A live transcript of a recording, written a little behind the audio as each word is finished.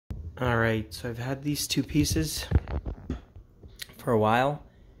Alright, so I've had these two pieces for a while.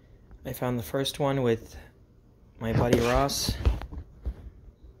 I found the first one with my buddy Ross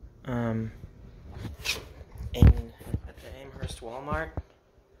at the Amherst Walmart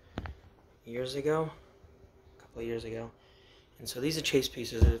years ago, a couple of years ago. And so these are chase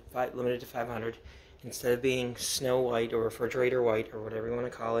pieces, limited to 500. Instead of being snow white or refrigerator white or whatever you want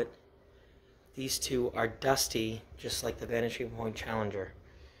to call it, these two are dusty, just like the Vanishing Point Challenger.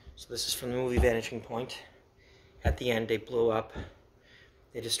 So this is from the movie Vanishing Point. At the end, they blew up.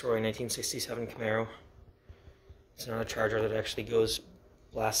 They destroy a 1967 Camaro. It's not a Charger that actually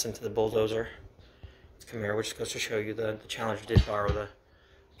blasts into the bulldozer. It's Camaro, which goes to show you the Challenger did borrow the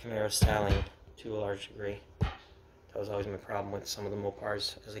Camaro styling to a large degree. That was always my problem with some of the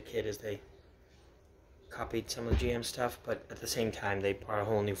Mopars as a kid, is they copied some of the GM stuff, but at the same time, they brought a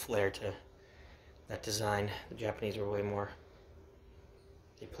whole new flair to that design. The Japanese were way more...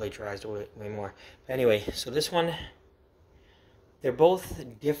 They plagiarized it way more. But anyway, so this one, they're both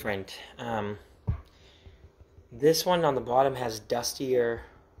different. This one on the bottom has dustier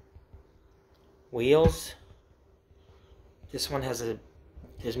wheels. This one has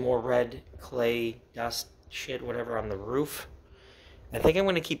there's more red clay dust shit, whatever, on the roof. I think I'm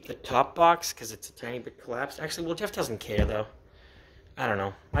going to keep the top box because it's a tiny bit collapsed. Actually, well, Jeff doesn't care, though. I don't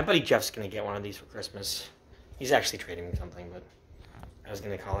know. My buddy Jeff's going to get one of these for Christmas. He's actually trading me something, but I was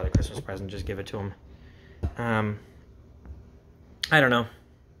going to call it a Christmas present, just give it to him. I don't know.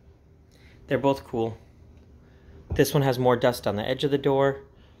 They're both cool. This one has more dust on the edge of the door.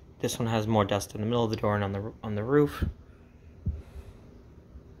 This one has more dust in the middle of the door and on the roof.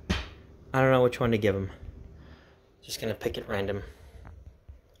 I don't know which one to give him. Just going to pick it random.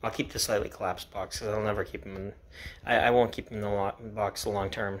 I'll keep the slightly collapsed box because I'll never keep them in... I won't keep them in the box long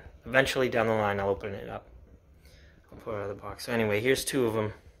term. Eventually, down the line, I'll open it up. I'll put it out of the box. So anyway, here's two of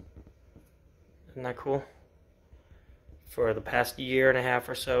them. Isn't that cool? For the past year and a half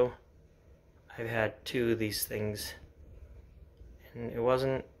or so, I've had two of these things. And it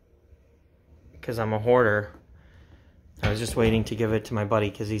wasn't because I'm a hoarder. I was just waiting to give it to my buddy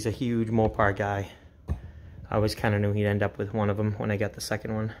because he's a huge Mopar guy. I always kind of knew he'd end up with one of them when I got the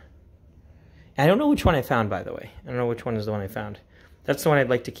second one. I don't know which one I found, by the way. I don't know which one is the one I found. That's the one I'd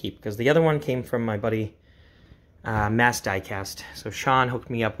like to keep, because the other one came from my buddy Mass Diecast. So Sean hooked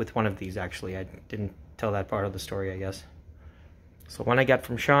me up with one of these, actually. I didn't tell that part of the story, I guess. So one I got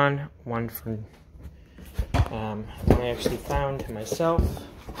from Sean, one from one I actually found myself.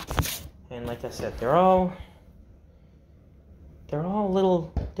 And like I said, they're all a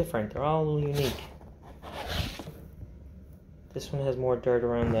little different. They're all a little unique. This one has more dirt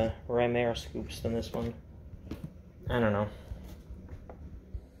around the ram air scoops than this one. I don't know.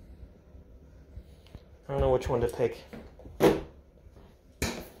 I don't know which one to pick.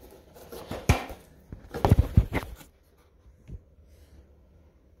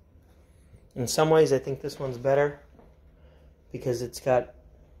 In some ways, I think this one's better because it's got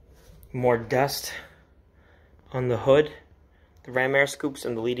more dust on the hood, the ram air scoops,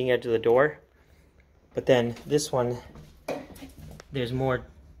 and the leading edge of the door. But then this one, there's more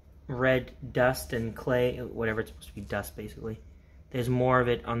red dust and clay, whatever, it's supposed to be dust basically. There's more of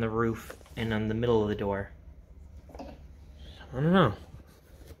it on the roof and on the middle of the door. I don't know.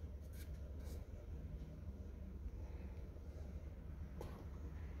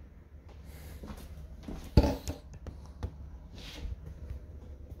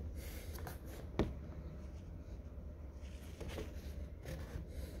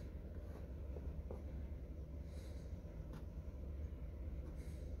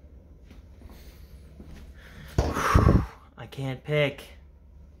 I can't pick.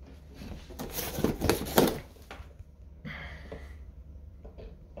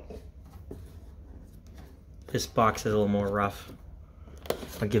 This box is a little more rough.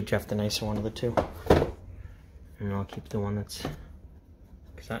 I'll give Jeff the nicer one of the two. And I'll keep the one that's...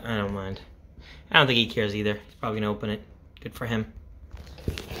 because I don't mind. I don't think he cares either. He's probably going to open it. Good for him.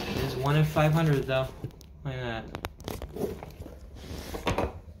 It is 1 in 500 though. Look at that.